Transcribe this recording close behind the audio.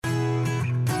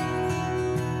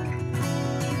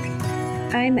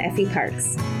I'm Effie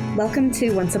Parks. Welcome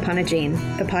to Once Upon a Gene,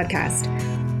 the podcast.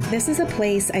 This is a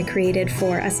place I created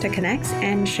for us to connect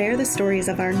and share the stories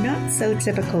of our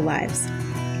not-so-typical lives.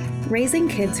 Raising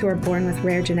kids who are born with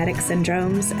rare genetic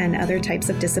syndromes and other types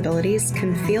of disabilities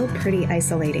can feel pretty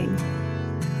isolating.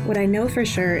 What I know for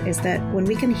sure is that when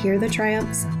we can hear the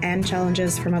triumphs and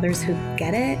challenges from others who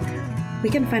get it, we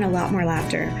can find a lot more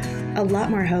laughter, a lot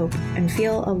more hope, and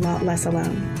feel a lot less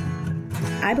alone.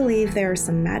 I believe there are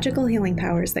some magical healing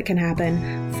powers that can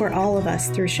happen for all of us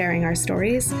through sharing our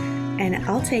stories, and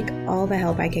I'll take all the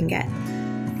help I can get.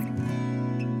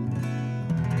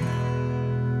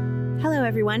 Hello,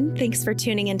 everyone. Thanks for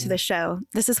tuning into the show.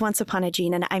 This is Once Upon a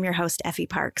Gene, and I'm your host, Effie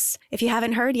Parks. If you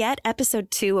haven't heard yet,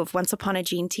 episode 2 of Once Upon a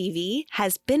Gene TV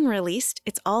has been released.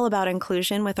 It's all about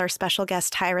inclusion with our special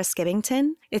guest, Tyra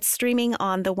Skibbington. It's streaming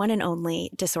on the one and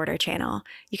only Disorder channel.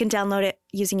 You can download it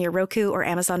using your Roku or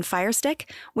Amazon Fire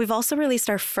Stick. We've also released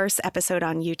our first episode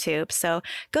on YouTube, so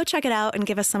go check it out and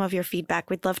give us some of your feedback.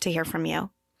 We'd love to hear from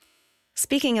you.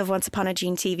 Speaking of Once Upon a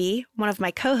Gene TV, one of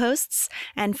my co-hosts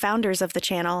and founders of the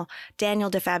channel,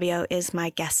 Daniel DeFabio, is my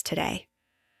guest today.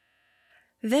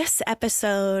 This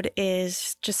episode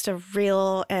is just a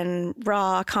real and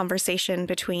raw conversation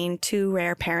between two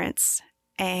rare parents.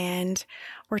 And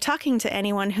we're talking to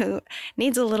anyone who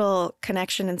needs a little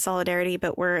connection and solidarity,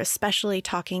 but we're especially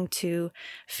talking to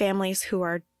families who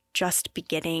are just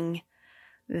beginning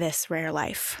this rare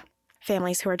life.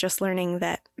 Families who are just learning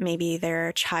that maybe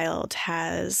their child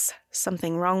has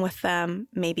something wrong with them.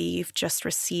 Maybe you've just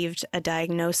received a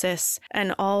diagnosis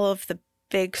and all of the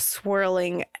big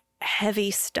swirling, heavy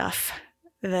stuff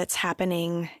that's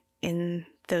happening in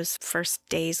those first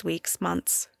days, weeks,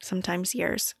 months, sometimes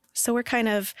years. So we're kind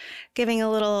of giving a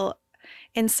little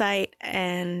insight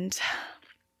and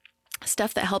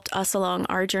stuff that helped us along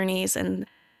our journeys and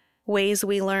ways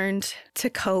we learned to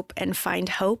cope and find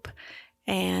hope.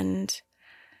 And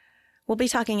we'll be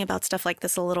talking about stuff like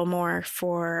this a little more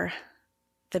for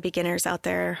the beginners out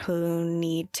there who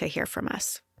need to hear from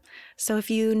us. So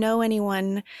if you know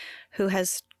anyone who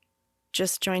has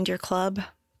just joined your club,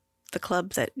 the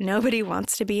club that nobody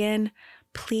wants to be in,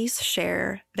 please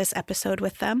share this episode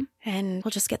with them, and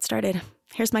we'll just get started.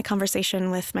 Here's my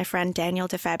conversation with my friend Daniel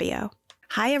DeFabio.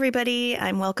 Hi, everybody.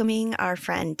 I'm welcoming our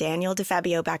friend Daniel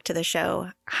DeFabio back to the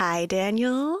show. Hi,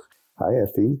 Daniel. Hi,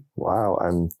 Effie. Wow,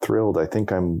 I'm thrilled. I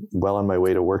think I'm well on my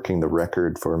way to working the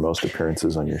record for most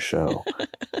appearances on your show.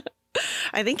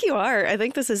 I think you are. I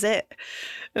think this is it.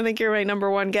 I think you're my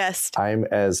number one guest. I'm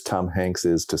as Tom Hanks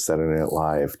is to Saturday Night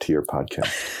Live to your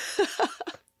podcast.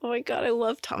 Oh my God, I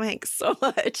love Tom Hanks so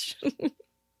much.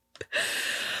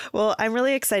 Well, I'm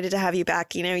really excited to have you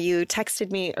back. You know, you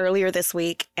texted me earlier this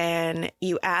week and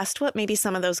you asked what maybe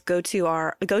some of those go-to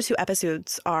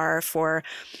episodes are for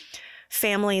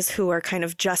families who are kind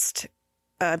of just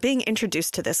being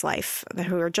introduced to this life,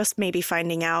 who are just maybe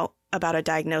finding out about a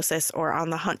diagnosis or on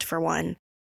the hunt for one.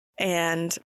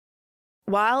 And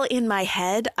while in my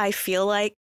head, I feel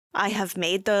like I have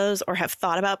made those or have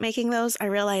thought about making those, I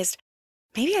realized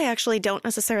maybe I actually don't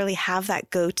necessarily have that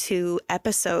go-to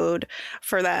episode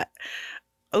for that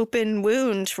open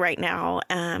wound right now.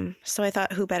 So I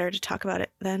thought, who better to talk about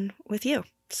it than with you?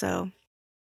 So.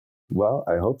 Well,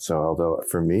 I hope so. Although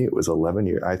for me, it was 11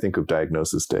 years. I think of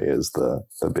Diagnosis Day as the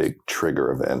big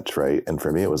trigger event, right? And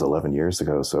for me, it was 11 years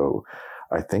ago. So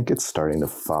I think it's starting to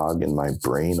fog in my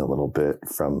brain a little bit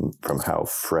from how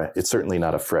fresh. It's certainly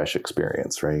not a fresh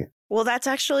experience, right? Well, that's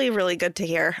actually really good to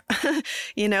hear,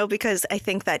 because I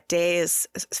think that day is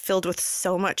filled with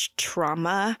so much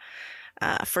trauma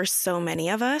for so many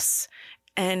of us.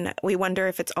 And we wonder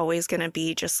if it's always going to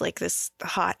be just like this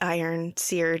hot iron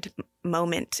seared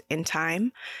moment in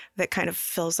time that kind of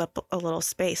fills up a little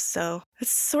space. So it's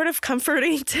sort of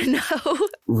comforting to know.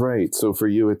 Right. So for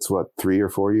you, it's what, 3 or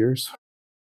 4 years?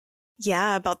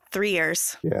 Yeah, about 3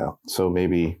 years. Yeah. So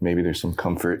maybe there's some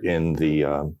comfort in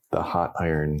the hot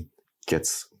iron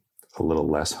gets a little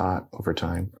less hot over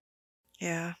time.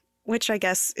 Yeah. Which I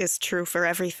guess is true for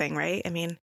everything, right? I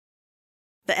mean,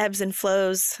 the ebbs and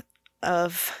flows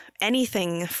of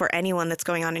anything for anyone that's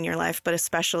going on in your life, but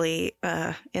especially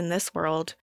in this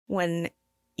world, when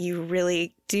you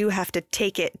really do have to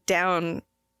take it down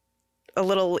a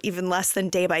little, even less than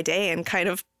day by day, and kind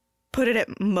of put it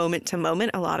at moment to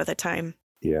moment a lot of the time.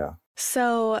 Yeah.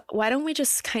 So why don't we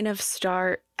just kind of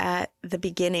start at the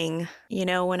beginning,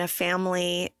 when a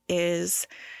family is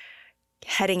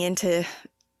heading into,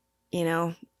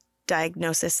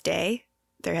 diagnosis day.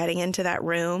 They're heading into that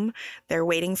room. They're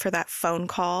waiting for that phone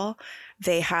call.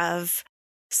 They have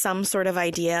some sort of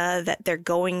idea that they're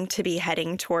going to be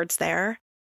heading towards there.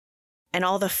 and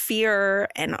all the fear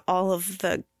and all of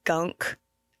the gunk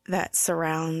that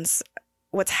surrounds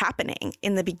what's happening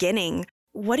in the beginning,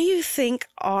 what do you think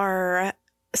are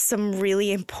some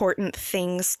really important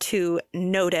things to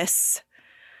notice,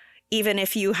 even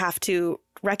if you have to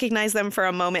recognize them for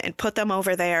a moment and put them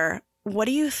over there? What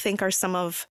do you think are some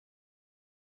of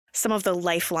the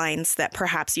lifelines that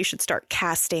perhaps you should start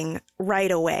casting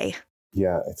right away?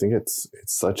 Yeah, I think it's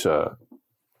such a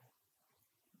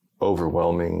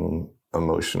overwhelming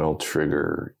emotional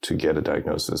trigger to get a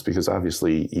diagnosis, because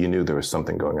obviously you knew there was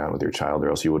something going on with your child, or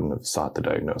else you wouldn't have sought the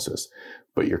diagnosis.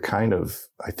 But you're kind of,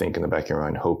 I think, in the back of your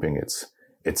mind, hoping it's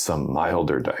some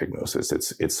milder diagnosis.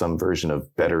 It's some version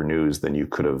of better news than you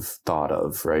could have thought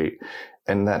of, right?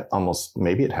 And that almost,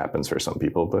 maybe it happens for some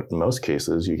people, but in most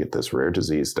cases you get this rare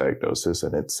disease diagnosis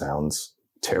and it sounds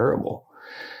terrible.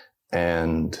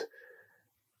 And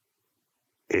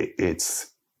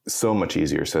it's so much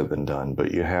easier said than done,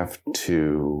 but you have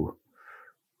to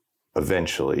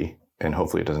eventually, and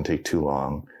hopefully it doesn't take too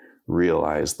long,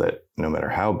 realize that no matter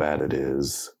how bad it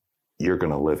is, you're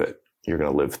going to live it. You're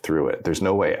going to live through it. There's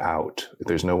no way out.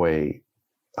 There's no way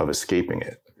of escaping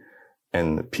it.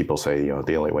 And people say,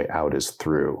 the only way out is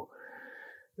through.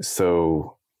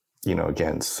 So,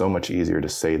 again, so much easier to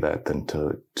say that than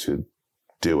to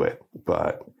do it.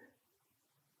 But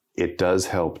it does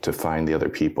help to find the other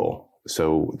people.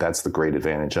 So that's the great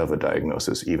advantage of a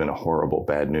diagnosis, even a horrible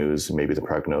bad news. Maybe the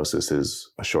prognosis is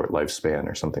a short lifespan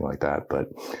or something like that. But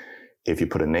if you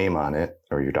put a name on it,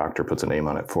 or your doctor puts a name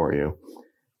on it for you,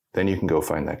 then you can go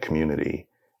find that community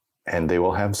and they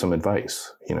will have some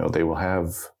advice. They will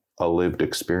have a lived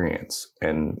experience,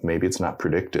 and maybe it's not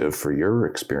predictive for your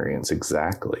experience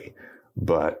exactly,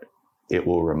 but it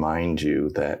will remind you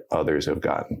that others have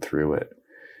gotten through it.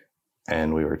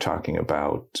 And we were talking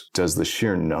about, does the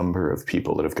sheer number of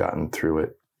people that have gotten through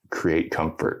it create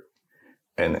comfort?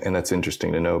 And that's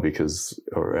interesting to know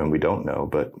and we don't know,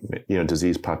 but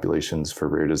disease populations for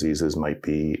rare diseases might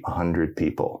be 100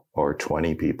 people or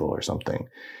 20 people or something.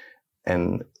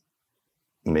 And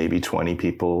maybe 20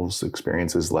 people's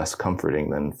experience is less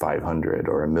comforting than 500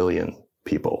 or 1 million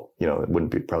people.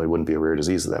 It probably wouldn't be a rare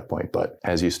disease at that point. But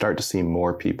as you start to see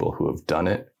more people who have done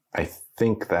it, I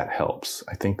think that helps.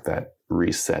 I think that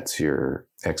resets your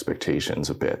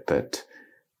expectations a bit, that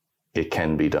it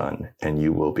can be done and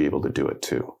you will be able to do it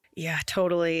too. Yeah,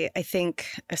 totally. I think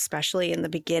especially in the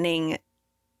beginning,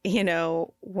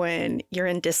 when you're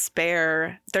in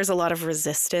despair, there's a lot of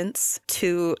resistance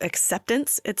to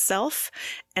acceptance itself.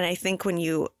 And I think when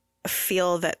you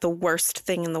feel that the worst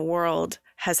thing in the world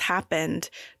has happened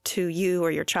to you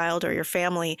or your child or your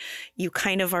family, you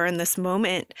kind of are in this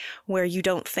moment where you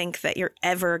don't think that you're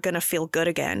ever going to feel good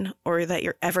again or that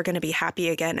you're ever going to be happy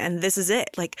again. And this is it.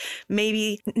 Like,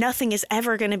 maybe nothing is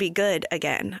ever going to be good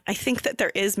again. I think that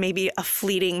there is maybe a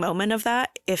fleeting moment of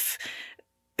that, if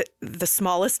the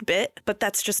smallest bit, but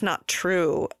that's just not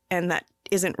true. And that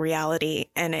isn't reality.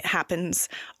 And it happens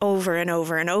over and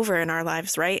over and over in our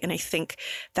lives, right? And I think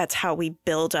that's how we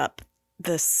build up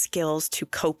the skills to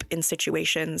cope in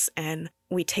situations, and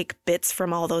we take bits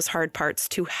from all those hard parts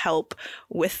to help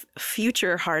with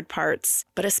future hard parts.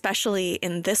 But especially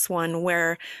in this one,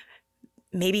 where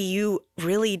maybe you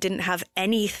really didn't have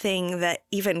anything that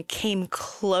even came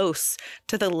close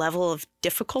to the level of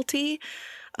difficulty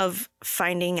of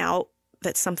finding out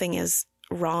that something is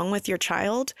wrong with your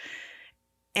child,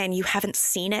 and you haven't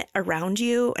seen it around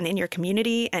you and in your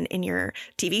community and in your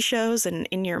TV shows and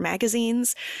in your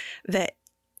magazines, that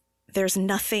there's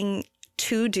nothing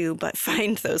to do but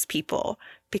find those people,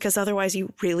 because otherwise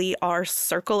you really are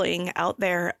circling out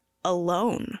there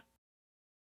alone.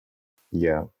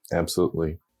 Yeah,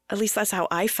 absolutely. At least that's how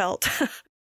I felt.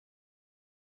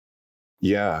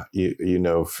 Yeah,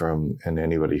 and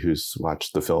anybody who's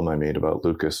watched the film I made about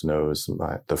Lucas knows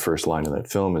the first line in that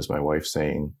film is my wife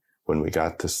saying, when we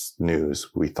got this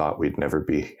news, we thought we'd never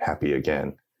be happy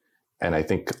again. And I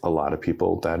think a lot of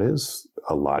people, that is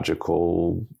a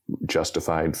logical,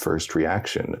 justified first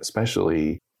reaction,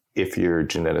 especially if you're a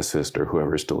geneticist or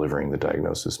whoever's delivering the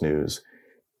diagnosis news.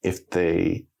 If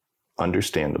they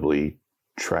understandably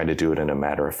try to do it in a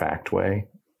matter-of-fact way,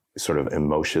 sort of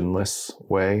emotionless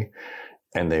way,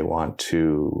 and they want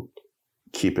to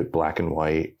keep it black and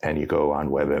white, and you go on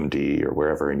WebMD or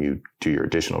wherever and you do your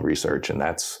additional research, and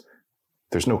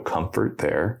there's no comfort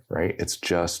there, right? It's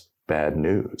just bad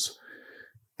news.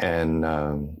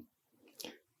 And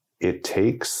it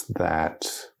takes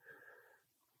that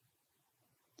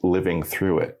living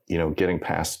through it, getting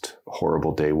past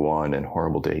horrible day 1 and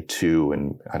horrible day 2,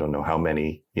 and I don't know how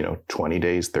many, 20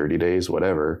 days, 30 days,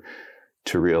 whatever,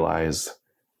 to realize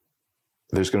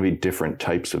there's going to be different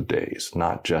types of days,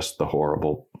 not just the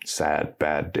horrible, sad,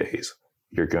 bad days.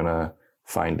 You're going to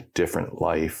find a different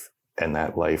life, and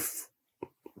that life,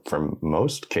 from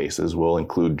most cases, will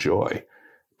include joy.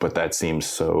 But that seems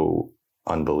so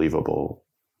unbelievable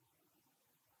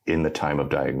in the time of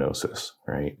diagnosis,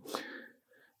 right?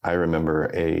 I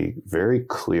remember a very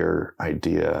clear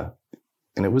idea,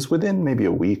 and it was within maybe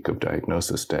a week of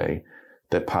diagnosis day,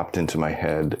 that popped into my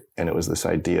head. And it was this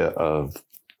idea of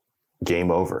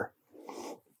game over.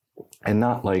 And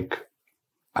not like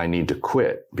I need to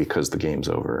quit because the game's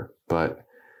over, but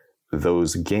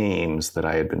those games that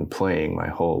I had been playing my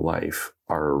whole life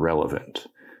are irrelevant.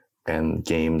 And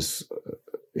games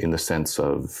in the sense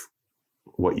of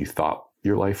what you thought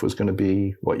your life was going to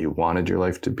be, what you wanted your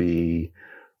life to be,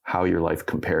 how your life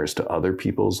compares to other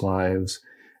people's lives.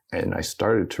 And I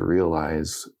started to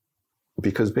realize,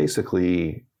 because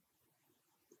basically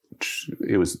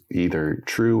it was either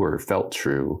true or felt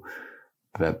true,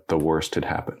 that the worst had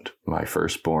happened. My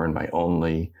firstborn, my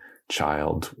only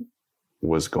child,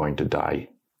 was going to die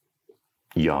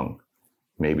young,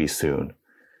 maybe soon.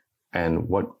 And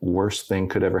what worse thing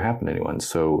could ever happen to anyone?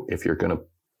 So if you're going to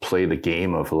play the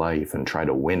game of life and try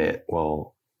to win it,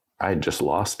 well, I had just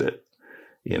lost it,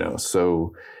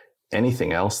 So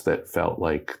anything else that felt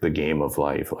like the game of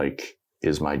life, like,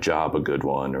 is my job a good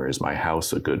one, or is my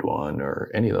house a good one,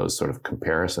 or any of those sort of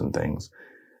comparison things,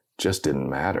 just didn't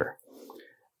matter.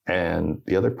 And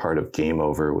the other part of game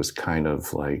over was kind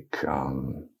of like,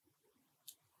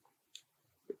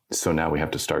 so now we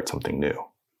have to start something new.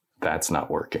 That's not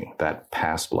working. That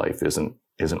past life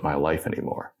isn't my life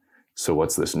anymore. So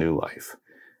what's this new life?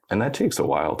 And that takes a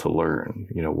while to learn,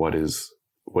 what is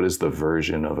the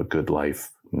version of a good life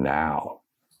now,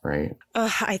 right?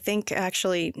 I think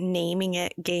actually naming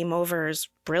it game over is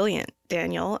brilliant,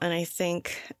 Daniel. And I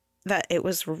think that it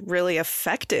was really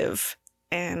effective.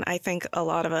 And I think a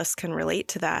lot of us can relate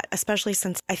to that, especially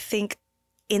since I think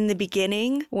in the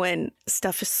beginning, when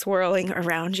stuff is swirling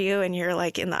around you and you're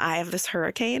like in the eye of this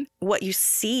hurricane, what you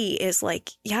see is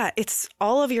like, yeah, it's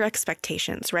all of your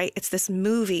expectations, right? It's this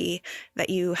movie that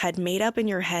you had made up in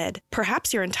your head,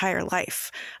 perhaps your entire life,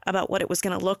 about what it was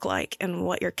going to look like and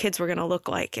what your kids were going to look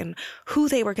like and who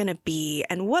they were going to be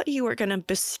and what you were going to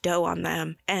bestow on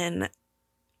them. And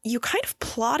you kind of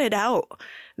plotted out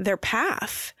their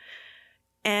path,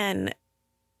 and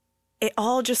it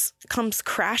all just comes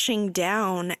crashing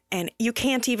down, and you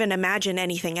can't even imagine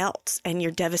anything else, and you're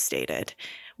devastated.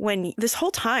 When this whole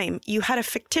time you had a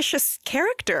fictitious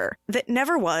character that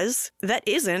never was, that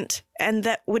isn't, and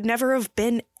that would never have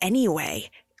been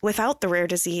anyway without the rare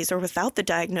disease or without the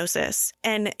diagnosis.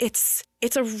 And it's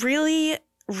a really,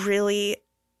 really,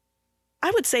 I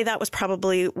would say that was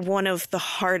probably one of the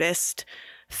hardest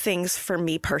things for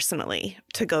me personally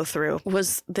to go through,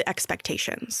 was the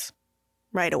expectations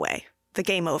right away, the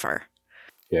game over.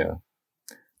 Yeah.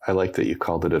 I like that you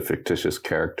called it a fictitious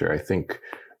character. I think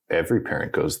every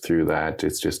parent goes through that.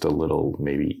 It's just a little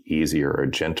maybe easier or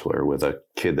gentler with a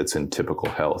kid that's in typical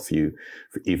health.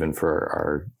 Even for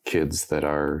our kids that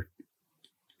are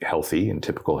healthy and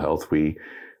typical health, we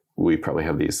probably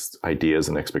have these ideas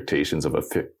and expectations of a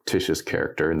fictitious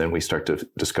character. And then we start to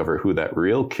discover who that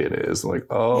real kid is. Like,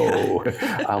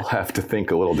 I'll have to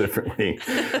think a little differently.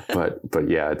 But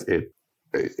yeah,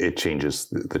 it changes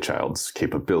the child's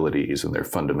capabilities and their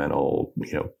fundamental,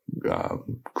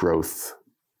 growth,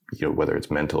 whether it's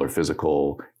mental or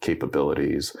physical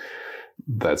capabilities.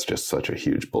 That's just such a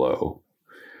huge blow.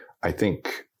 I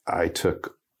think I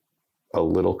took a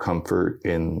little comfort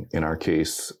in our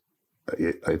case.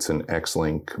 It's an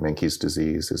X-linked, Menkes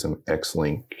disease is an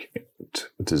X-linked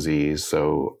disease.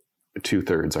 So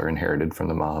 2/3 are inherited from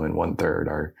the mom and 1/3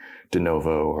 are de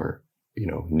novo or,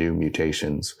 new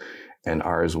mutations. And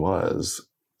ours was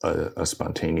a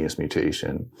spontaneous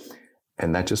mutation.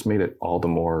 And that just made it all the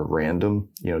more random,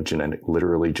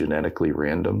 literally genetically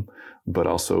random, but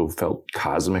also felt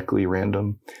cosmically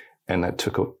random. And that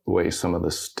took away some of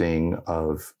the sting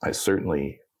of,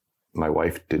 my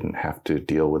wife didn't have to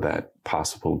deal with that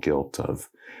possible guilt of,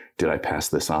 did I pass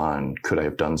this on? Could I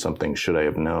have done something? Should I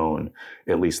have known?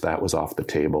 At least that was off the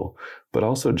table. But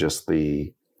also just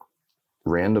the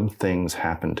random things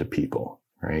happen to people,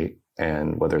 right?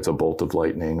 And whether it's a bolt of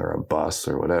lightning or a bus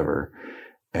or whatever.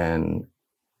 And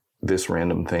this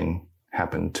random thing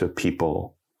happened to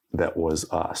people that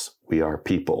was us. We are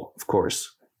people. Of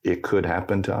course, it could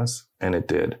happen to us, and it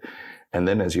did. And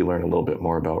then as you learn a little bit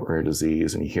more about rare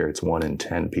disease and you hear it's 1 in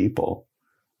 10 people,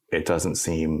 it doesn't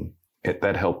seem,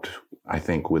 that helped, I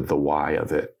think, with the why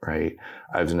of it, right?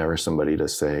 I was never somebody to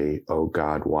say, oh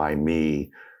God, why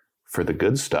me, for the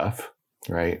good stuff,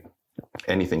 right?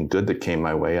 anything good that came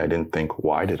my way, I didn't think,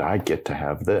 why did I get to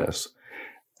have this?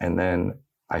 And then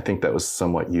I think that was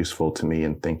somewhat useful to me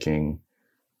in thinking,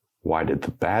 why did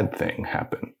the bad thing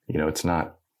happen? It's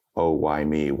not, oh, why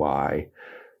me? Why?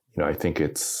 I think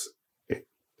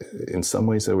in some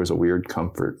ways there was a weird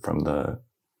comfort from the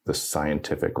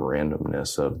scientific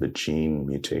randomness of the gene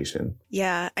mutation.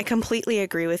 Yeah, I completely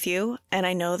agree with you. And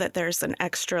I know that there's an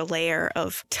extra layer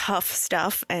of tough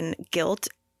stuff and guilt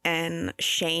and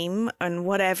shame and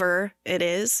whatever it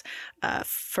is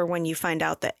for when you find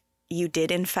out that you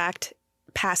did, in fact,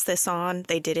 pass this on.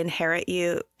 They did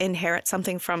inherit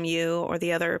something from you or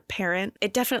the other parent.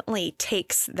 It definitely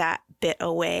takes that bit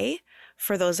away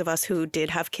for those of us who did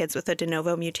have kids with a de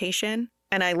novo mutation.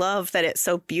 And I love that it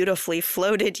so beautifully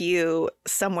floated you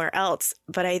somewhere else.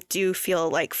 But I do feel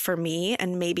like for me,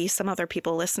 and maybe some other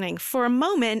people listening, for a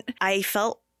moment, I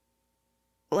felt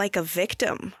like a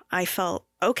victim. I felt,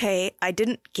 okay, I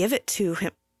didn't give it to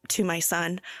him, to my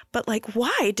son, but like,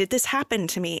 why did this happen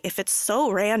to me? If it's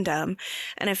so random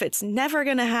and if it's never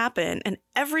going to happen and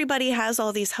everybody has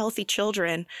all these healthy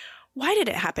children, why did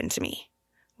it happen to me?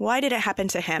 Why did it happen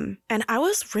to him? And I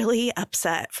was really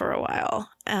upset for a while.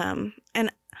 And,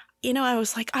 I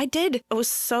was like, I was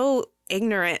so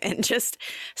ignorant and just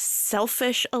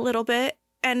selfish a little bit.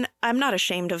 And I'm not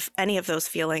ashamed of any of those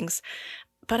feelings.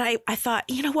 But I thought,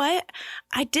 you know what?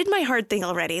 I did my hard thing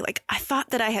already. Like, I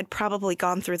thought that I had probably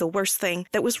gone through the worst thing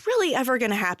that was really ever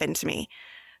going to happen to me,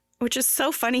 which is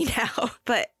so funny now.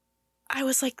 But I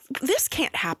was like, this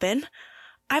can't happen.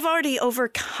 I've already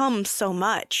overcome so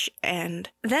much. And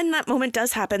then that moment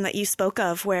does happen that you spoke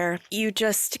of where you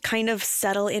just kind of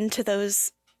settle into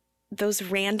those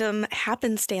random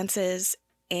happenstances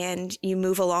and you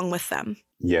move along with them.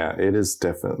 Yeah, it is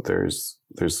definitely,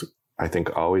 there's I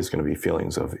think always going to be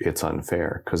feelings of it's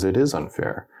unfair, because it is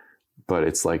unfair. But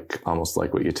it's like almost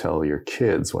like what you tell your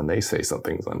kids when they say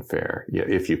something's unfair. Yeah,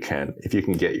 if you can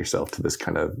get yourself to this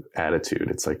kind of attitude,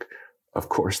 it's like, of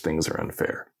course things are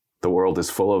unfair. The world is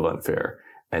full of unfair.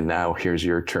 And now here's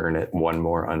your turn at one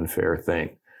more unfair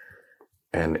thing.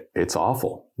 And it's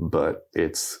awful, but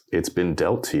it's been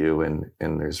dealt to you, and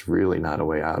there's really not a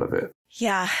way out of it.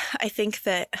 Yeah, I think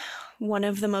that one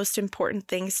of the most important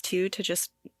things too to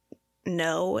just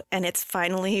know, and it's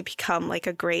finally become like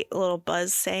a great little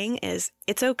buzz saying, is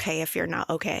it's okay if you're not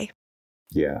okay.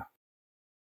 Yeah.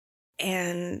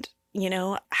 And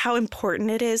how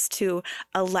important it is to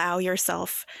allow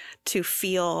yourself to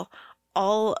feel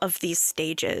all of these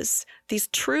stages, these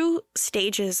true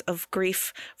stages of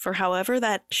grief, for however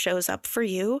that shows up for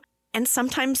you. And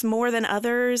sometimes more than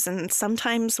others, and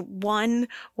sometimes one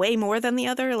way more than the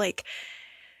other. Like,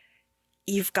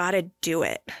 you've got to do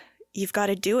it. You've got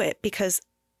to do it, because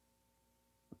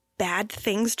bad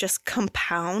things just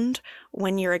compound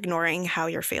when you're ignoring how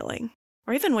you're feeling,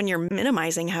 or even when you're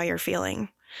minimizing how you're feeling,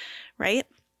 right?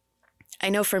 I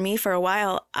know for me, for a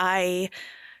while, I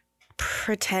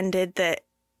pretended that,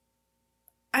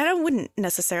 I wouldn't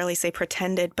necessarily say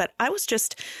pretended, but it was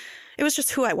just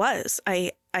who I was.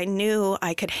 I knew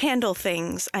I could handle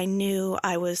things. I knew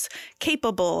I was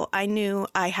capable. I knew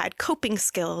I had coping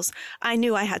skills. I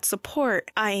knew I had support.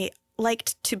 I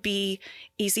liked to be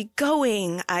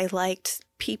easygoing. I liked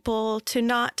people to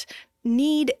not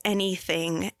need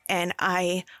anything. And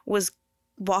I was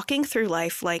walking through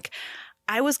life like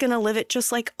I was going to live it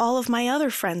just like all of my other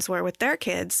friends were with their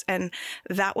kids. And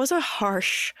that was a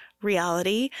harsh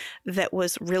reality that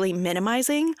was really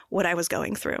minimizing what I was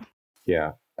going through.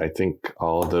 Yeah. I think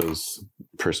all of those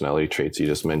personality traits you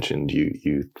just mentioned,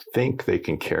 you think they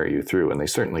can carry you through, and they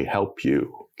certainly help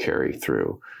you carry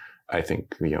through. I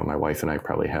think, my wife and I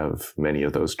probably have many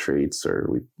of those traits, or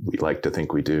we like to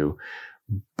think we do.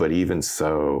 But even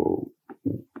so,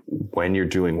 when you're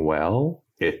doing well,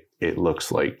 it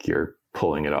looks like you're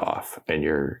pulling it off, and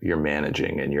you're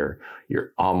managing, and you're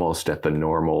almost at the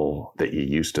normal that you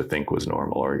used to think was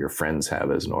normal, or your friends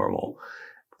have as normal.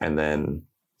 And then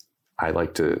I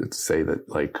like to say that,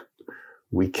 like,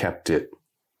 we kept it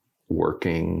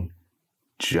working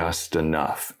just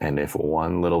enough. And if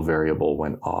one little variable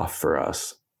went off for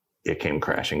us, it came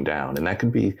crashing down. And that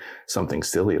could be something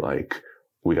silly like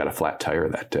we got a flat tire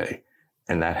that day.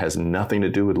 And that has nothing to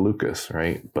do with Lucas,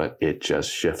 right? But it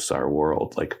just shifts our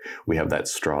world. Like, we have that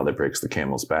straw that breaks the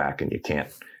camel's back, and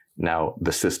now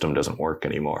the system doesn't work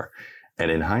anymore. And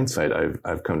in hindsight,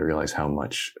 I've come to realize how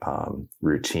much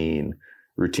routine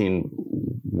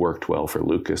worked well for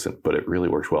Lucas, but it really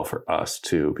worked well for us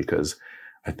too, because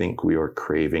I think we were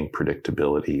craving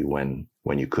predictability when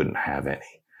you couldn't have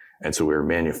any. And so we were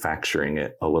manufacturing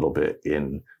it a little bit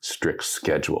in strict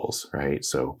schedules, right?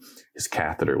 So his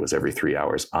catheter was every 3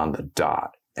 hours on the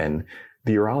dot. And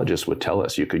the urologist would tell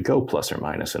us you could go plus or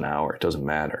minus an hour. It doesn't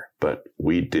matter. But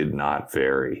we did not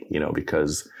vary,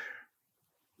 because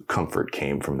comfort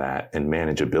came from that and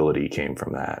manageability came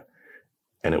from that.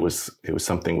 And it was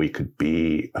something we could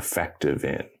be effective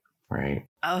in, right?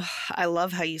 Oh, I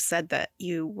love how you said that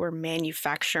you were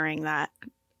manufacturing that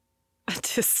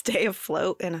to stay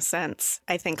afloat in a sense.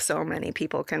 I think so many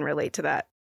people can relate to that.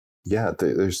 Yeah,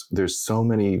 there's so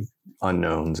many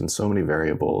unknowns and so many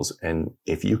variables. And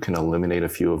if you can eliminate a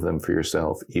few of them for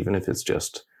yourself, even if it's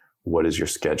just what is your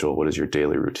schedule, what is your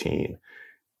daily routine,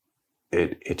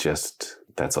 it just,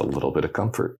 that's a little bit of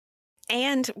comfort.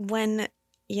 And when,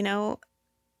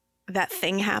 that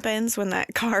thing happens, when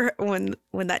that car, when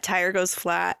that tire goes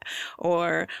flat,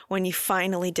 or when you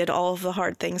finally did all of the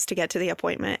hard things to get to the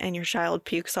appointment and your child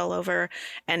pukes all over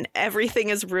and everything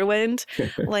is ruined,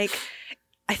 like,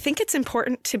 I think it's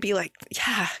important to be like,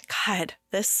 yeah, God,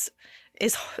 this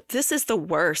is the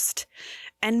worst.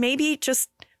 And maybe just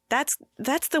that's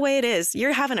the way it is.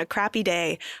 You're having a crappy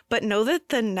day, but know that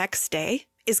the next day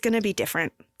is going to be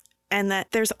different. And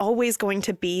that there's always going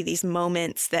to be these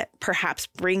moments that perhaps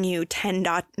bring you 10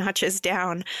 notches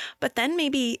down. But then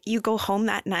maybe you go home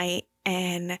that night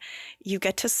and you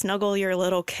get to snuggle your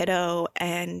little kiddo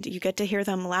and you get to hear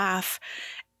them laugh.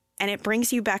 And it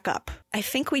brings you back up. I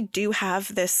think we do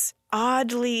have this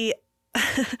oddly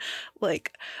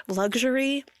like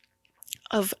luxury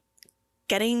of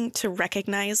getting to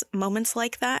recognize moments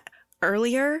like that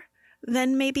earlier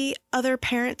than maybe other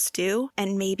parents do,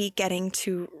 and maybe getting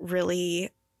to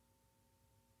really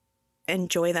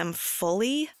enjoy them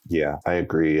fully. Yeah, I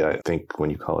agree. I think when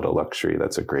you call it a luxury,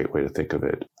 that's a great way to think of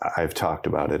it. I've talked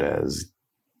about it as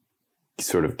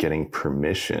sort of getting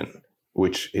permission,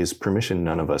 which is permission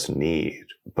none of us need,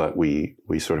 but we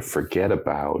sort of forget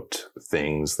about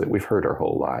things that we've heard our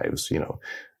whole lives,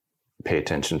 pay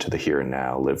attention to the here and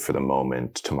now, live for the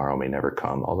moment, tomorrow may never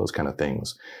come, all those kind of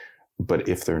things. But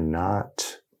if they're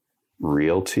not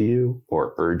real to you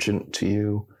or urgent to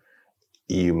you,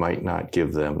 you might not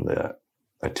give them the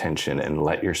attention and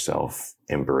let yourself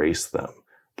embrace them.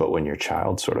 But when your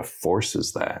child sort of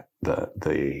forces that,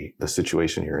 the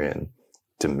situation you're in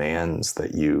demands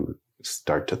that you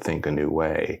start to think a new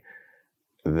way,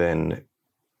 then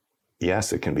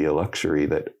yes, it can be a luxury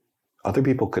that other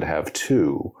people could have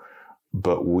too,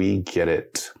 but we get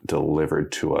it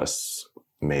delivered to us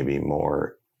maybe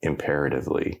more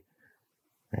imperatively.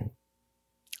 Right?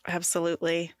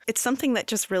 Absolutely. It's something that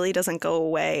just really doesn't go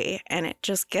away and it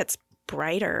just gets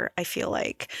brighter. I feel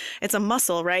like it's a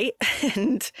muscle, right?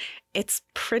 And it's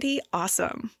pretty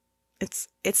awesome. It's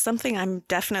something I'm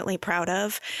definitely proud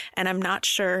of. And I'm not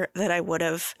sure that I would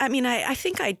have. I mean, I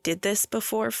think I did this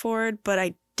before Ford, but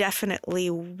I definitely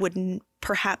wouldn't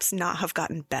perhaps not have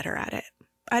gotten better at it.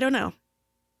 I don't know.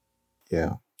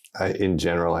 Yeah. In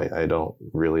general, I don't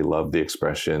really love the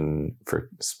expression for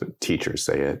teachers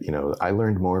say it, I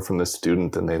learned more from the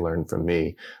student than they learned from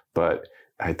me. But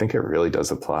I think it really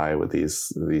does apply with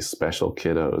these special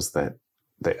kiddos that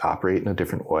they operate in a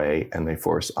different way and they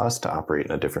force us to operate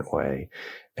in a different way.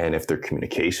 And if their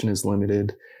communication is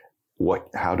limited,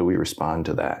 how do we respond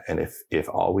to that? And if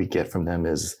all we get from them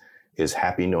is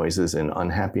happy noises and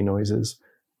unhappy noises,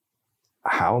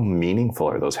 how meaningful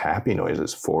are those happy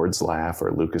noises? Ford's laugh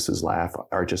or Lucas's laugh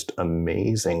are just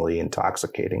amazingly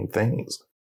intoxicating things.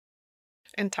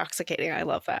 Intoxicating. I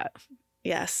love that.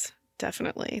 Yes,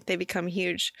 definitely. They become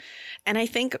huge. And I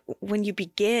think when you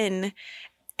begin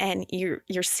and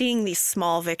you're seeing these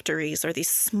small victories or these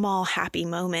small happy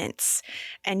moments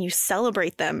and you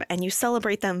celebrate them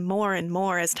more and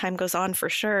more as time goes on, for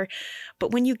sure.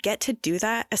 But when you get to do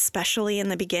that, especially in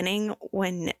the beginning,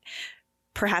 when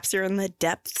perhaps you're in the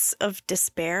depths of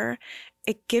despair,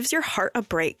 it gives your heart a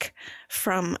break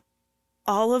from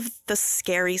all of the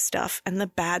scary stuff and the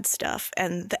bad stuff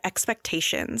and the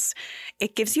expectations.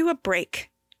 It gives you a break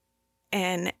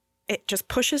and it just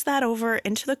pushes that over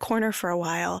into the corner for a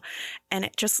while, and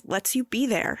it just lets you be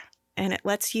there and it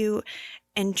lets you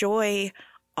enjoy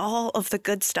all of the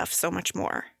good stuff so much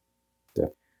more. Yeah.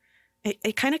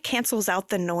 It kind of cancels out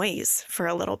the noise for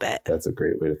a little bit. That's a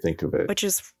great way to think of it. Which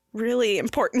is really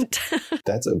important.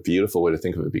 That's a beautiful way to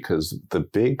think of it, because the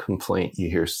big complaint you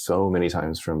hear so many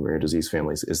times from rare disease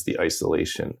families is the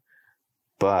isolation.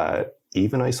 But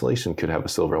even isolation could have a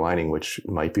silver lining, which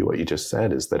might be what you just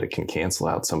said, is that it can cancel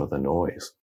out some of the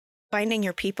noise. Finding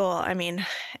your people. I mean,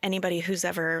 anybody who's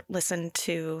ever listened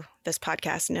to this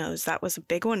podcast knows that was a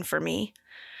big one for me.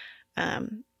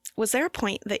 Was there a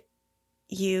point that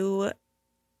you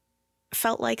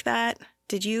felt like that?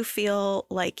 Did you feel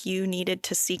like you needed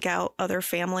to seek out other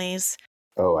families?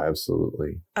 Oh,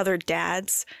 absolutely. Other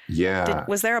dads? Yeah.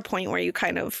 Was there a point where you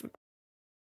kind of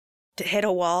hit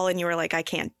a wall and you were like, I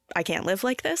can't live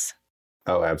like this?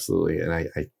 Oh, absolutely. And I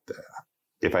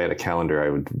if I had a calendar, I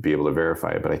would be able to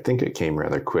verify it, but I think it came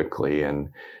rather quickly. And,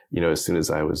 as soon as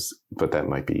but that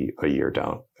might be a year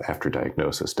down after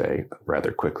diagnosis day,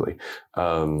 rather quickly.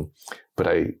 But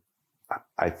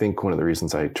I think one of the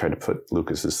reasons I tried to put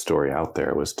Lucas's story out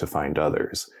there was to find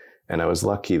others. And I was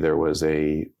lucky there was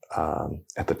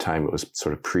at the time it was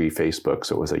sort of pre-Facebook.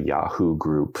 So it was a Yahoo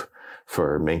group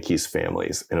for Menkes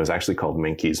families. And it was actually called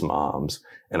Menkes Moms.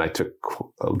 And I took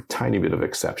a tiny bit of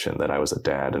exception that I was a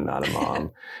dad and not a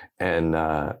mom. And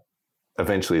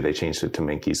eventually they changed it to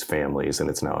Menkes Families, and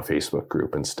it's now a Facebook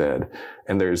group instead.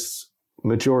 And there's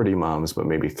majority moms, but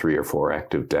maybe 3 or 4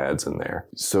 active dads in there.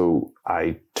 So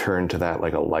I turned to that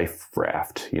like a life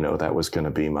raft. That was going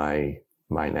to be my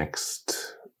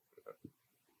next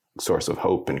source of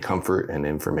hope and comfort and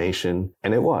information.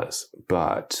 And it was.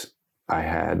 But I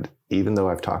had, even though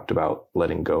I've talked about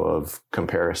letting go of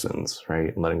comparisons,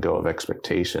 right? Letting go of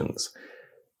expectations,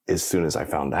 as soon as I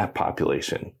found that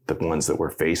population, the ones that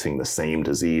were facing the same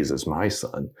disease as my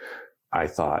son, I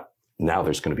thought, now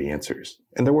there's going to be answers.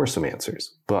 And there were some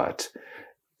answers, but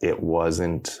it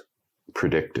wasn't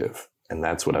predictive. And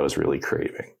that's what I was really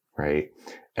craving, right?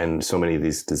 And so many of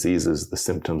these diseases, the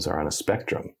symptoms are on a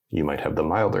spectrum. You might have the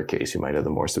milder case, you might have the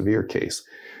more severe case.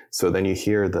 So then you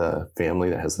hear the family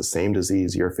that has the same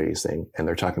disease you're facing, and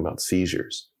they're talking about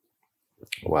seizures.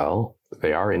 Well,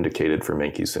 they are indicated for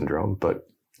Menkes syndrome, but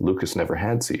Lucas never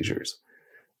had seizures.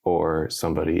 Or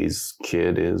somebody's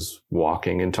kid is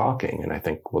walking and talking, and I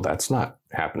think, well, that's not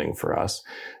happening for us.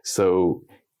 So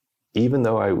even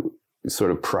though I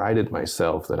sort of prided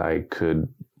myself that I could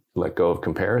let go of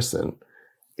comparison,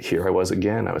 here I was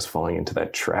again. I was falling into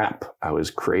that trap. I was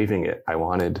craving it. I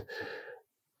wanted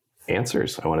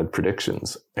answers. I wanted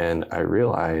predictions. And I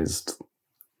realized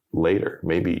later,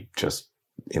 maybe just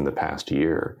in the past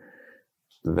year,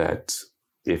 that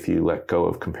if you let go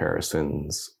of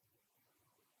comparisons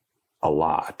a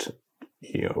lot,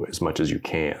 as much as you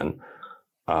can,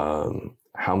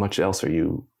 how much else are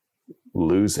you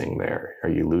losing there? Are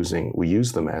you losing? We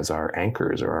use them as our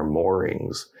anchors or our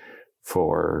moorings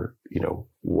for,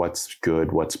 what's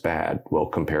good, what's bad, well,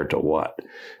 compared to what?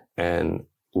 And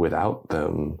without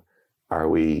them, are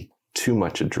we too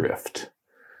much adrift?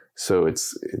 So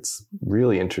it's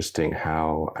really interesting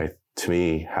how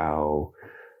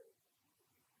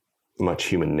much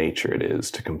human nature it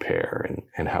is to compare,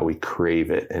 and how we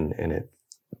crave it, and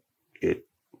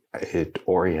it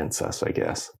orients us, I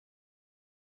guess.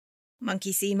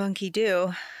 Monkey see, monkey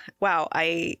do. Wow,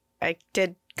 I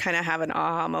did kind of have an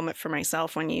aha moment for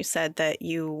myself when you said that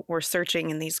you were searching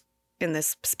in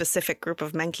this specific group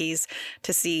of Menkes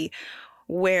to see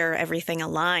where everything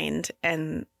aligned,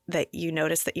 and that you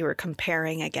noticed that you were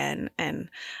comparing again. And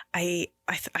I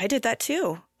did that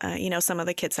too. Some of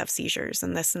the kids have seizures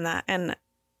and this and that. And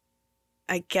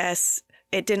I guess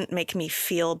it didn't make me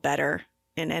feel better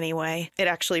in any way. It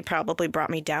actually probably brought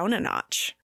me down a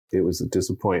notch. It was a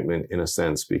disappointment in a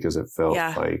sense, because it felt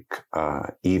like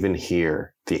even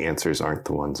here, the answers aren't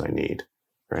the ones I need.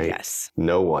 Right? Yes.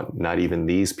 No one, not even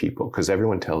these people, because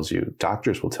everyone tells you,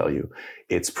 doctors will tell you,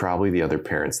 it's probably the other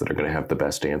parents that are going to have the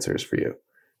best answers for you,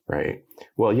 right?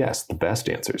 Well, yes, the best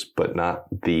answers, but not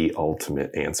the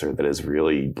ultimate answer that is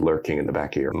really lurking in the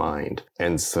back of your mind.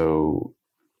 And so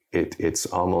it's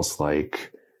almost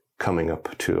like coming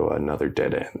up to another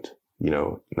dead end.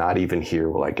 Not even here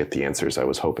will I get the answers I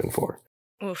was hoping for.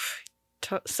 Oof.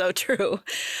 So true,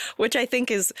 which I think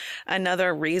is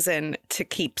another reason to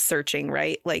keep searching,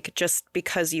 right? Like, just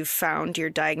because you've found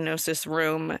your diagnosis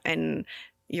room and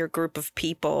your group of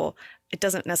people, it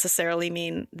doesn't necessarily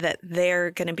mean that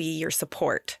they're going to be your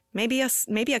support. Maybe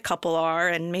a couple are,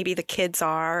 and maybe the kids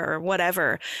are, or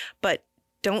whatever, but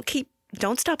don't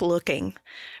stop looking,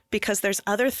 because there's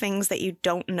other things that you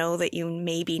don't know that you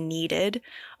maybe needed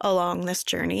along this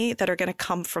journey that are going to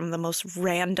come from the most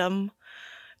random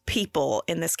people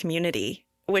in this community,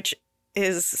 which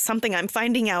is something I'm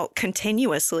finding out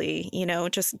continuously,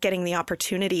 just getting the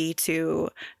opportunity to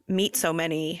meet so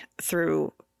many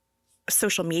through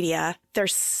social media.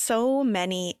 There's so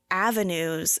many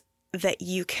avenues that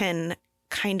you can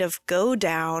kind of go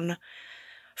down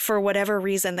for whatever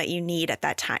reason that you need at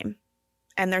that time.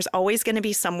 And there's always going to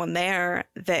be someone there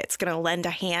that's going to lend a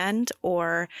hand,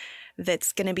 or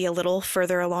that's going to be a little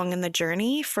further along in the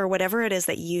journey for whatever it is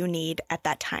that you need at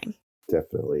that time.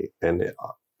 Definitely. And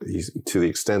to the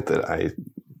extent that I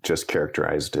just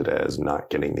characterized it as not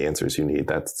getting the answers you need.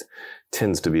 That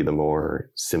tends to be the more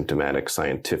symptomatic,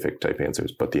 scientific type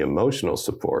answers. But the emotional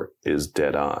support is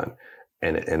dead on.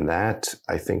 And that,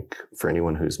 I think, for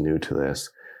anyone who's new to this,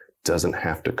 doesn't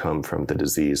have to come from the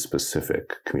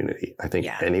disease-specific community. I think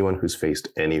anyone who's faced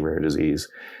any rare disease,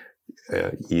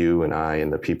 you and I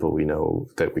and the people we know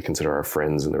that we consider our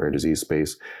friends in the rare disease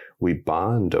space, we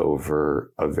bond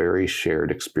over a very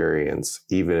shared experience,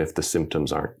 even if the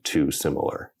symptoms aren't too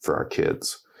similar for our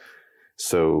kids.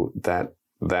 So that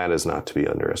is not to be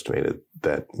underestimated,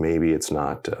 that maybe it's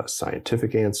not a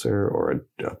scientific answer or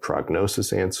a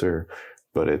prognosis answer,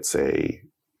 but it's a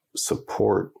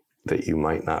support that you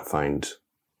might not find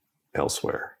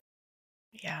elsewhere.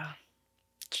 Yeah,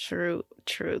 true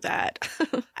that.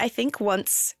 I think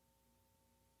once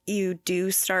you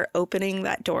do start opening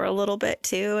that door a little bit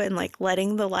too, and like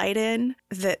letting the light in,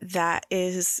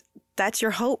 that's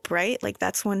your hope, right? Like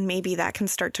that's when maybe that can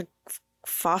start to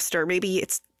foster, maybe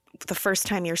it's the first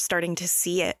time you're starting to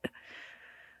see it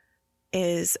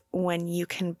is when you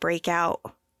can break out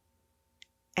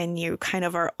and you kind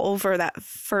of are over that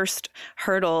first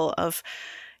hurdle of,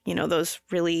 those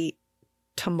really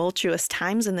tumultuous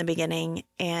times in the beginning,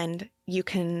 and you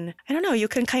can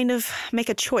kind of make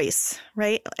a choice,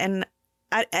 right? And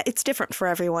it's different for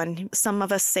everyone. Some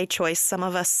of us say choice, some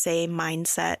of us say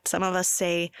mindset, some of us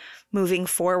say moving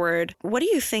forward. What do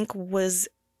you think was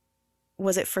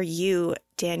it for you,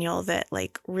 Daniel, that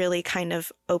like really kind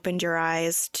of opened your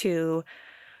eyes to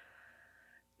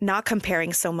not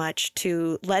comparing so much,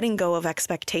 to letting go of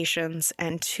expectations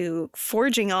and to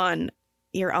forging on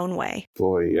your own way?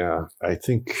 Boy, yeah. I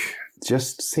think it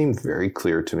just seemed very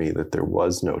clear to me that there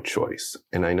was no choice.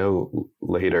 And I know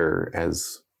later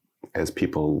as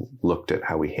people looked at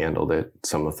how we handled it,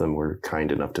 some of them were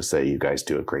kind enough to say, you guys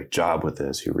do a great job with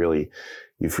this. You've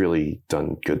really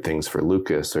done good things for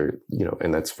Lucas, or,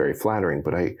 and that's very flattering.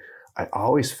 But I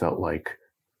always felt like,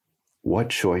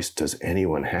 what choice does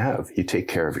anyone have? You take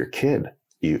care of your kid.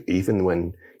 Even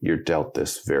when you're dealt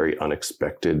this very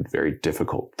unexpected, very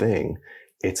difficult thing,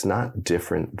 it's not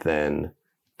different than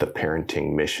the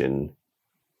parenting mission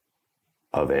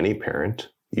of any parent.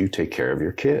 You take care of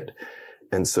your kid.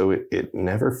 And so it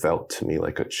never felt to me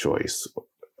like a choice,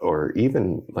 or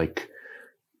even like,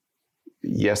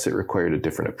 yes, it required a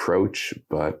different approach,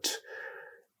 but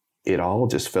it all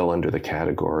just fell under the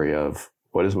category of,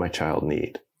 what does my child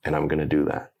need? And I'm going to do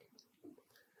that.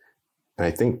 And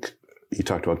I think you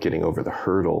talked about getting over the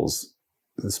hurdles.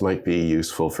 This might be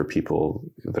useful for people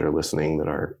that are listening that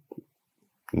are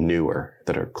newer,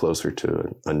 that are closer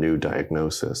to a new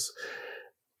diagnosis.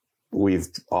 We've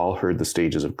all heard the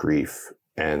stages of grief,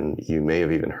 and you may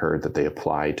have even heard that they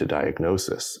apply to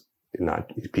diagnosis.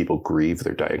 Not people grieve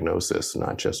their diagnosis,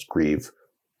 not just grieve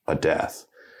a death.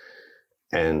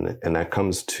 And that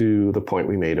comes to the point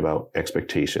we made about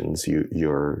expectations.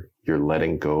 You're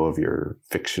letting go of your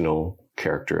fictional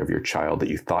character of your child that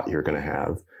you thought you were going to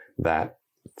have. That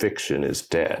fiction is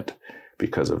dead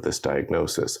because of this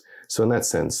diagnosis. So in that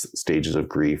sense, stages of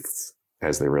grief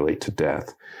as they relate to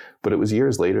death. But it was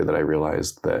years later that I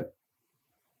realized that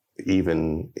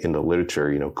even in the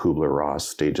literature, Kubler-Ross,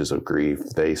 stages of grief,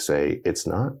 they say it's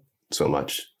not so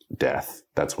much death.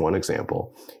 That's one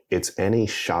example. It's any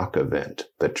shock event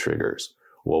that triggers.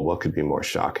 Well, what could be more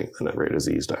shocking than a rare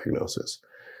disease diagnosis?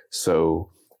 So,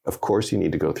 of course, you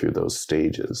need to go through those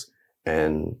stages.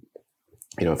 And,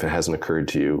 if it hasn't occurred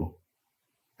to you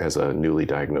as a newly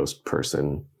diagnosed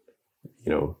person,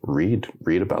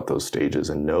 read about those stages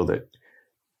and know that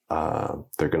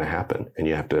they're going to happen. And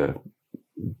you have to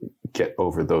get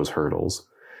over those hurdles.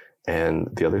 And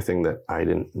the other thing that I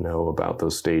didn't know about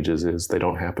those stages is they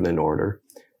don't happen in order,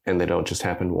 and they don't just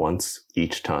happen once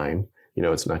each time.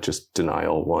 It's not just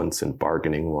denial once and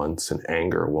bargaining once and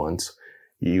anger once.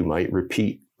 You might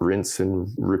rinse and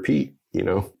repeat,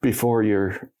 before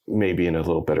you're maybe in a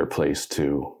little better place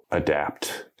to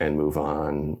adapt and move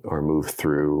on or move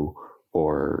through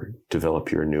or develop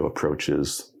your new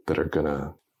approaches that are going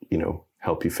to,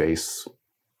 help you face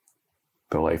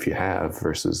the life you have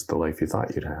versus the life you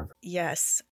thought you'd have.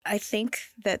 Yes. I think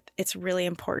that it's really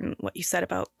important what you said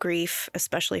about grief,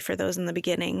 especially for those in the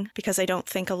beginning, because I don't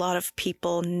think a lot of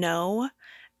people know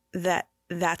that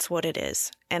that's what it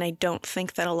is. And I don't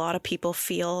think that a lot of people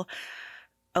feel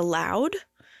allowed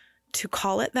to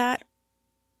call it that,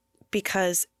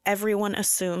 because everyone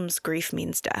assumes grief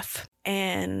means death.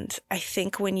 And I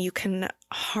think when you can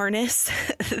harness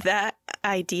that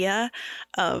idea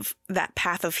of that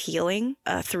path of healing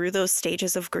through those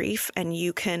stages of grief, and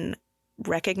you can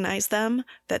recognize them,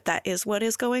 that is what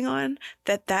is going on,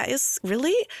 that is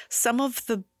really some of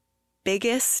the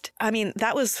biggest,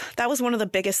 that was one of the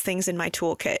biggest things in my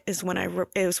toolkit is when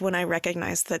I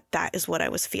recognized that is what I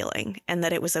was feeling and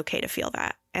that it was okay to feel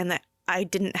that and that I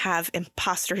didn't have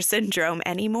imposter syndrome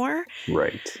anymore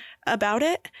about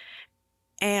it.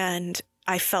 And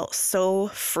I felt so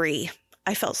free.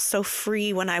 I felt so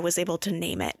free when I was able to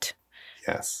name it.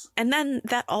 Yes. And then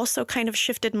that also kind of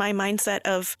shifted my mindset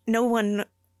of no one,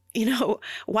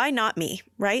 why not me,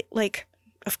 right? Like,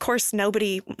 of course,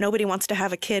 nobody wants to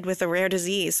have a kid with a rare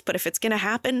disease, but if it's going to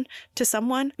happen to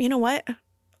someone, you know what?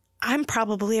 I'm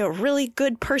probably a really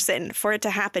good person for it to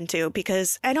happen to,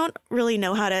 because I don't really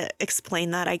know how to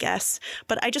explain that, I guess.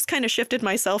 But I just kind of shifted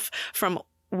myself from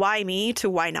why me to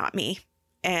why not me.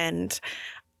 And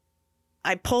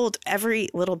I pulled every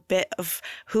little bit of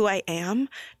who I am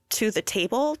to the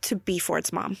table to be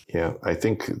Ford's mom. Yeah, I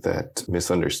think that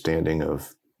misunderstanding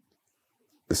of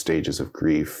the stages of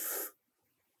grief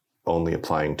only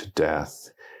applying to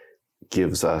death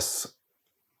gives us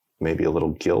maybe a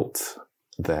little guilt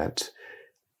that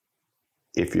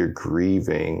if you're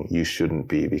grieving, you shouldn't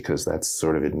be, because that's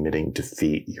sort of admitting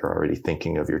defeat. You're already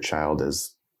thinking of your child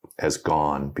as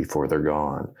gone before they're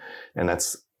gone. And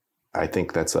I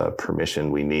think that's a permission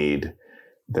we need,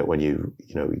 that when you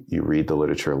read the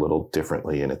literature a little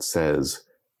differently and it says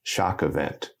shock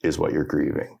event is what you're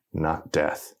grieving, not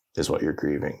death is what you're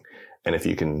grieving. And if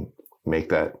you can make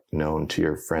that known to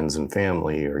your friends and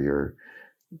family or your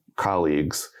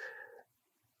colleagues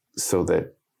so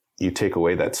that you take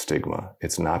away that stigma.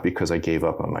 It's not because I gave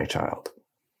up on my child.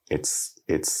 It's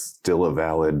still a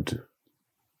valid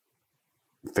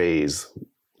phase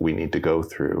we need to go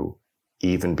through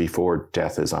even before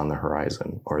death is on the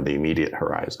horizon or the immediate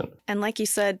horizon. And like you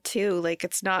said, too, like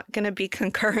it's not going to be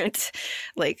concurrent.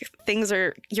 Like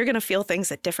you're going to feel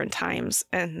things at different times,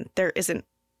 and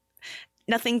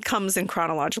nothing comes in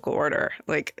chronological order.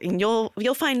 Like, and you'll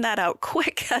find that out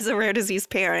quick as a rare disease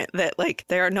parent, that like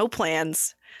there are no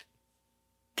plans.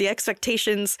 The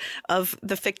expectations of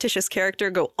the fictitious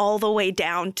character go all the way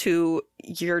down to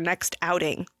your next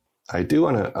outing. I do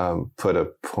want to put a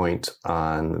point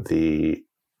on the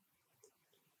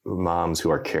moms who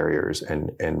are carriers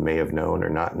and may have known or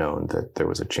not known that there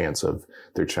was a chance of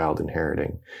their child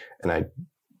inheriting. And I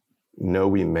know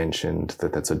we mentioned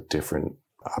that that's a different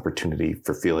opportunity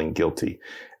for feeling guilty.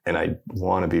 And I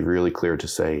want to be really clear to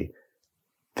say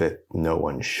that no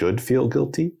one should feel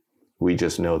guilty. We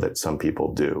just know that some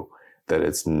people do, that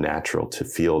it's natural to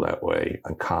feel that way,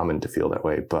 uncommon to feel that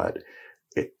way. But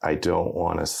I don't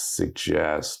want to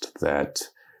suggest that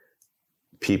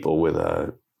people with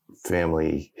a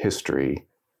family history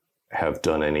have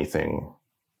done anything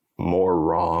more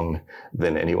wrong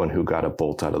than anyone who got a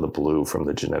bolt out of the blue from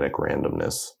the genetic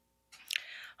randomness.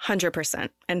 100%.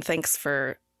 And thanks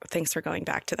for going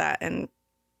back to that and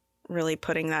really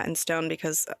putting that in stone,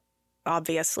 because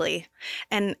obviously,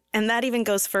 and that even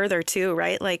goes further too,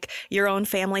 right? Like your own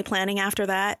family planning after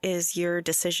that is your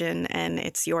decision, and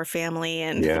it's your family,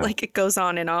 and like it goes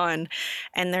on. And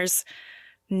there's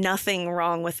nothing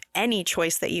wrong with any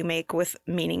choice that you make with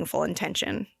meaningful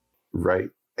intention. Right.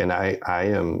 And I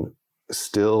am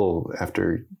still,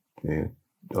 after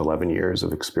 11 years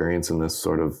of experience in this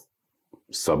sort of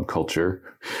subculture,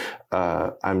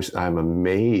 I'm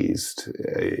amazed.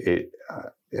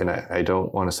 And I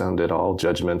don't want to sound at all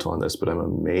judgmental on this, but I'm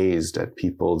amazed at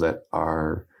people that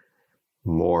are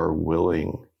more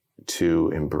willing to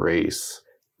embrace,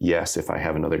 yes, if I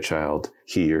have another child,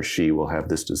 he or she will have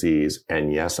this disease.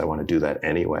 And yes, I want to do that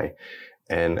anyway.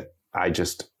 And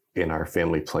in our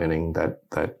family planning, that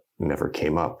never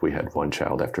came up. We had one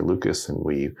child after Lucas, and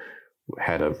we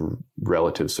had a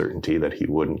relative certainty that he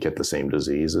wouldn't get the same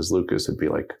disease as Lucas. It'd be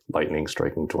like lightning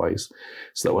striking twice.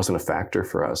 So that wasn't a factor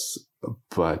for us.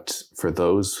 But for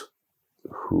those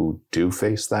who do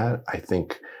face that, I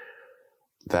think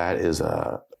that is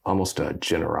almost a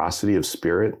generosity of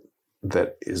spirit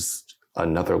that is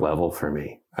another level for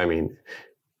me. I mean,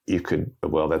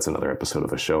 that's another episode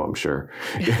of a show, I'm sure.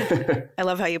 I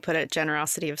love how you put it,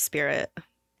 generosity of spirit.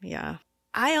 Yeah.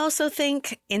 I also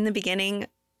think in the beginning,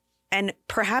 and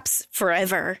perhaps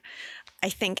forever, I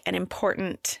think an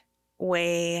important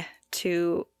way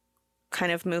to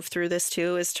kind of move through this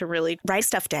too is to really write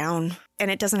stuff down.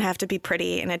 And it doesn't have to be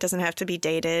pretty, and it doesn't have to be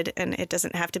dated, and it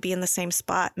doesn't have to be in the same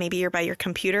spot. Maybe you're by your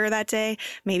computer that day.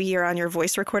 Maybe you're on your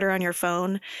voice recorder on your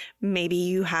phone. Maybe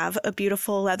you have a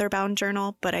beautiful leather-bound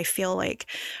journal. But I feel like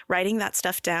writing that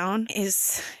stuff down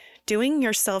is doing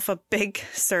yourself a big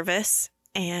service,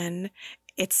 and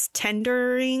it's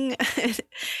tendering.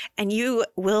 And you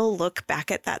will look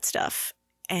back at that stuff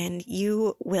and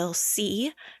you will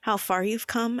see how far you've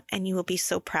come and you will be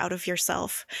so proud of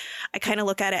yourself. I kind of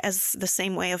look at it as the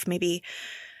same way of maybe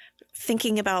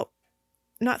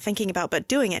not thinking about, but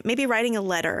doing it. Maybe writing a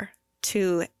letter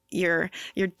to your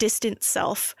distant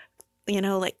self,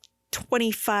 like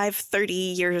 25, 30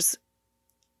 years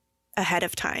ahead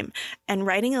of time, and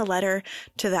writing a letter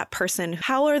to that person.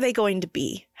 How are they going to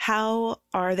be? How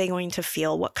are they going to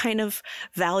feel? What kind of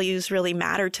values really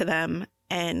matter to them?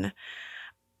 And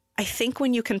I think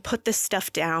when you can put this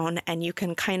stuff down and you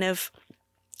can kind of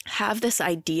have this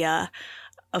idea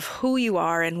of who you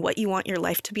are and what you want your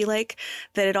life to be like,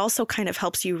 that it also kind of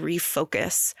helps you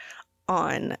refocus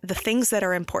on the things that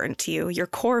are important to you, your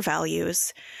core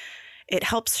values. It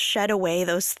helps shed away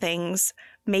those things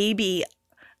maybe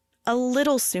a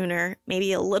little sooner,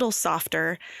 maybe a little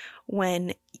softer,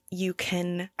 when you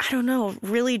can, I don't know,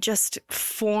 really just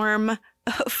form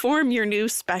your new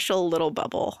special little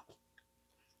bubble.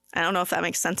 I don't know if that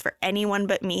makes sense for anyone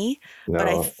but me,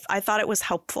 but I thought it was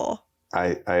helpful.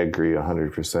 I agree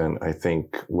 100%. I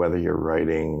think whether you're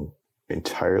writing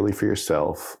entirely for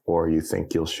yourself or you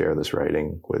think you'll share this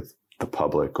writing with the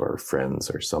public or friends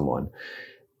or someone,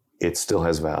 it still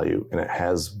has value. And it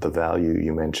has the value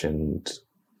you mentioned,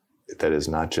 that is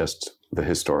not just the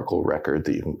historical record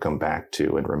that you can come back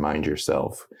to and remind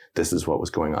yourself, this is what was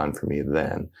going on for me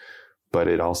then. But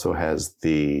it also has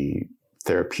the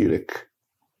therapeutic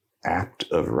act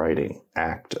of writing,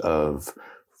 act of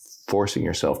forcing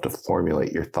yourself to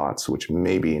formulate your thoughts, which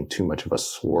may be in too much of a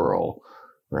swirl,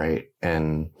 right?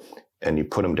 And you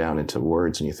put them down into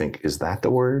words and you think, is that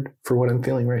the word for what I'm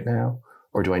feeling right now?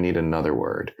 Or do I need another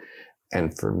word?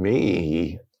 And for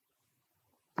me,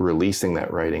 releasing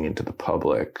that writing into the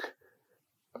public,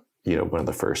 one of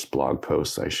the first blog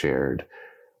posts I shared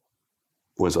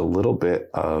was a little bit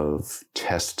of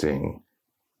testing.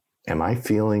 Am I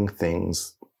feeling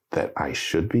things that I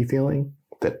should be feeling,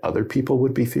 that other people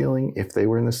would be feeling if they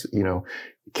were in this,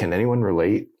 can anyone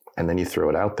relate? And then you throw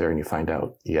it out there and you find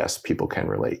out, yes, people can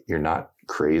relate. You're not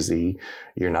crazy.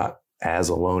 You're not as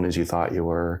alone as you thought you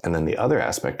were. And then the other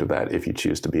aspect of that, if you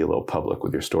choose to be a little public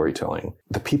with your storytelling,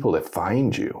 the people that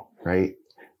find you, right?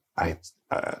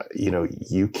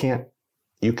 You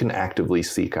can actively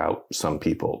seek out some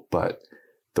people, but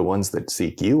the ones that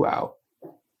seek you out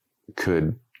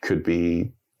could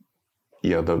be,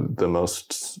 the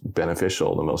most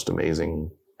beneficial, the most amazing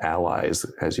allies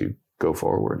as you go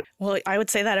forward. Well, I would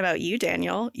say that about you,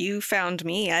 Daniel. You found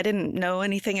me. I didn't know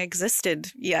anything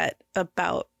existed yet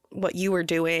about what you were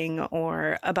doing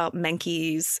or about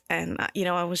Menkes. And,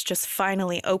 I was just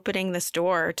finally opening this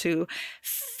door to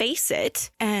face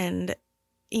it. And,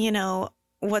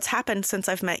 what's happened since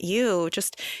I've met you,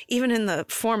 just even in the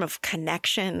form of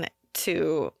connection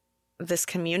to this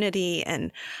community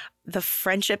and the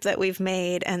friendship that we've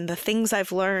made and the things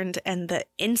I've learned and the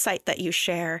insight that you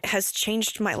share has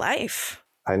changed my life.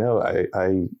 I know.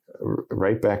 I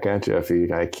right back at you,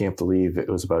 Effie. I can't believe it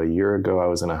was about a year ago. I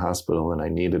was in a hospital and I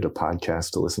needed a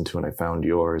podcast to listen to, and I found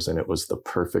yours, and it was the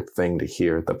perfect thing to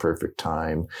hear at the perfect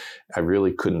time. I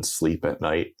really couldn't sleep at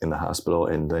night in the hospital,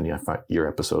 and then your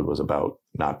episode was about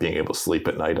not being able to sleep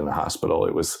at night in the hospital.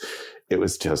 It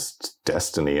was just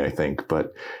destiny, I think.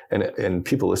 But and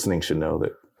people listening should know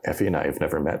that Effie and I have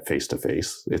never met face to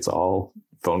face. It's all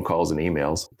phone calls and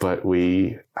emails, but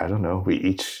we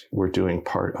each were doing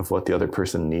part of what the other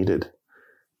person needed.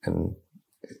 And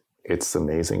it's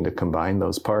amazing to combine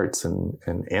those parts and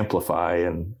amplify.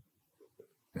 And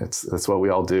that's what we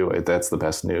all do. That's the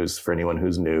best news for anyone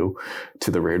who's new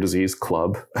to the Rare Disease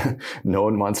Club. No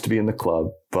one wants to be in the club,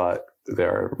 but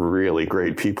there are really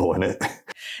great people in it.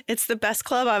 It's the best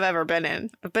club I've ever been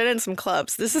in. I've been in some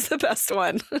clubs. This is the best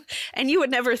one. And you would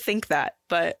never think that,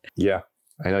 but yeah.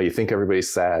 I know you think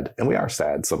everybody's sad, and we are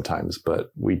sad sometimes,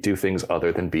 but we do things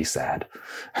other than be sad.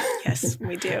 Yes,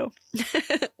 we do.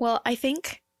 Well, I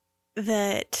think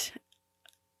that,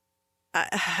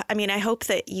 I hope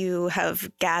that you have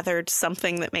gathered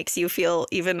something that makes you feel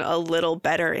even a little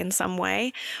better in some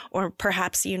way, or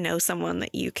perhaps someone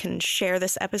that you can share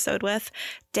this episode with.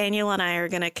 Daniel and I are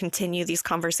going to continue these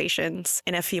conversations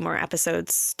in a few more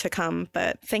episodes to come,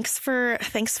 but thanks for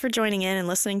joining in and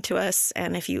listening to us.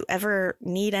 And if you ever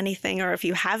need anything, or if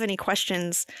you have any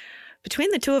questions,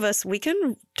 between the two of us, we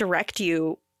can direct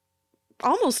you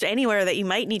almost anywhere that you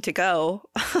might need to go.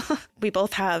 We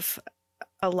both have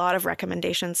a lot of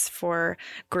recommendations for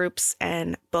groups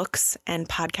and books and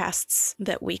podcasts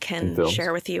that we can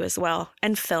share with you as well.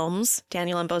 And films,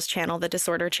 Daniel and Bo's channel, the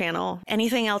Disorder channel.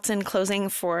 Anything else in closing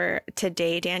for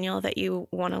today, Daniel, that you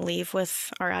want to leave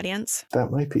with our audience? That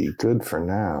might be good for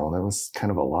now. That was kind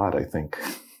of a lot, I think.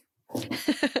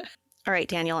 All right,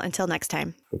 Daniel, until next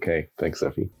time. Okay. Thanks,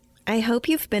 Effie. I hope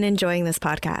you've been enjoying this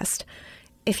podcast.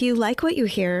 If you like what you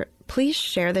hear, please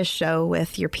share this show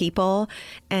with your people,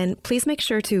 and please make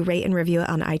sure to rate and review it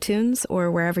on iTunes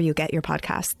or wherever you get your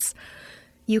podcasts.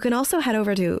 You can also head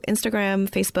over to Instagram,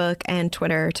 Facebook, and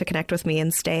Twitter to connect with me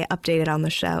and stay updated on the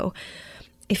show.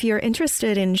 If you're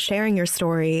interested in sharing your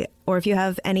story, or if you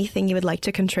have anything you would like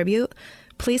to contribute,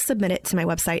 please submit it to my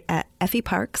website at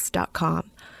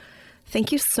effieparks.com.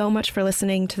 Thank you so much for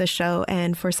listening to the show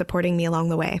and for supporting me along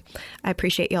the way. I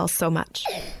appreciate y'all so much.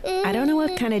 I don't know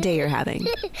what kind of day you're having,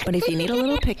 but if you need a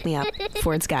little pick-me-up,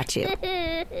 Ford's got you.